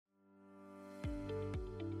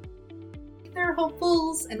there,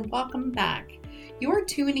 hopefuls, and welcome back. You're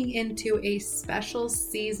tuning into a special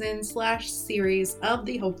season/series of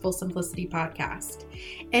the Hopeful Simplicity podcast.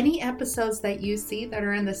 Any episodes that you see that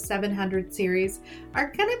are in the 700 series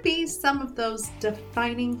are going to be some of those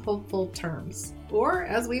defining hopeful terms, or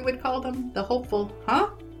as we would call them, the hopeful,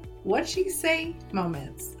 what'd she say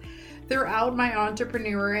moments. Throughout my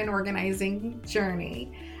entrepreneur and organizing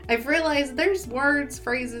journey, I've realized there's words,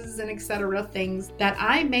 phrases, and etc. things that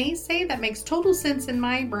I may say that makes total sense in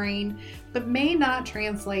my brain, but may not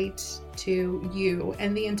translate to you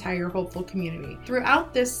and the entire hopeful community.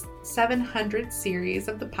 Throughout this 700 series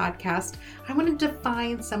of the podcast, I want to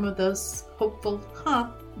define some of those hopeful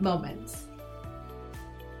moments.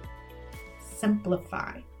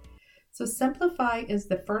 Simplify. So simplify is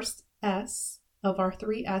the first S of our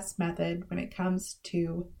 3S method when it comes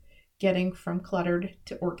to getting from cluttered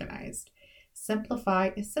to organized. Simplify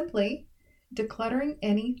is simply decluttering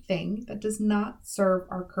anything that does not serve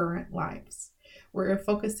our current lives. We're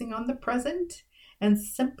focusing on the present and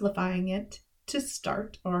simplifying it to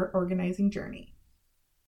start our organizing journey.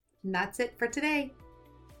 And that's it for today.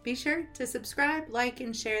 Be sure to subscribe, like,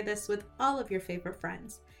 and share this with all of your favorite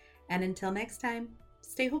friends. And until next time,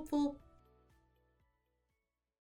 stay hopeful.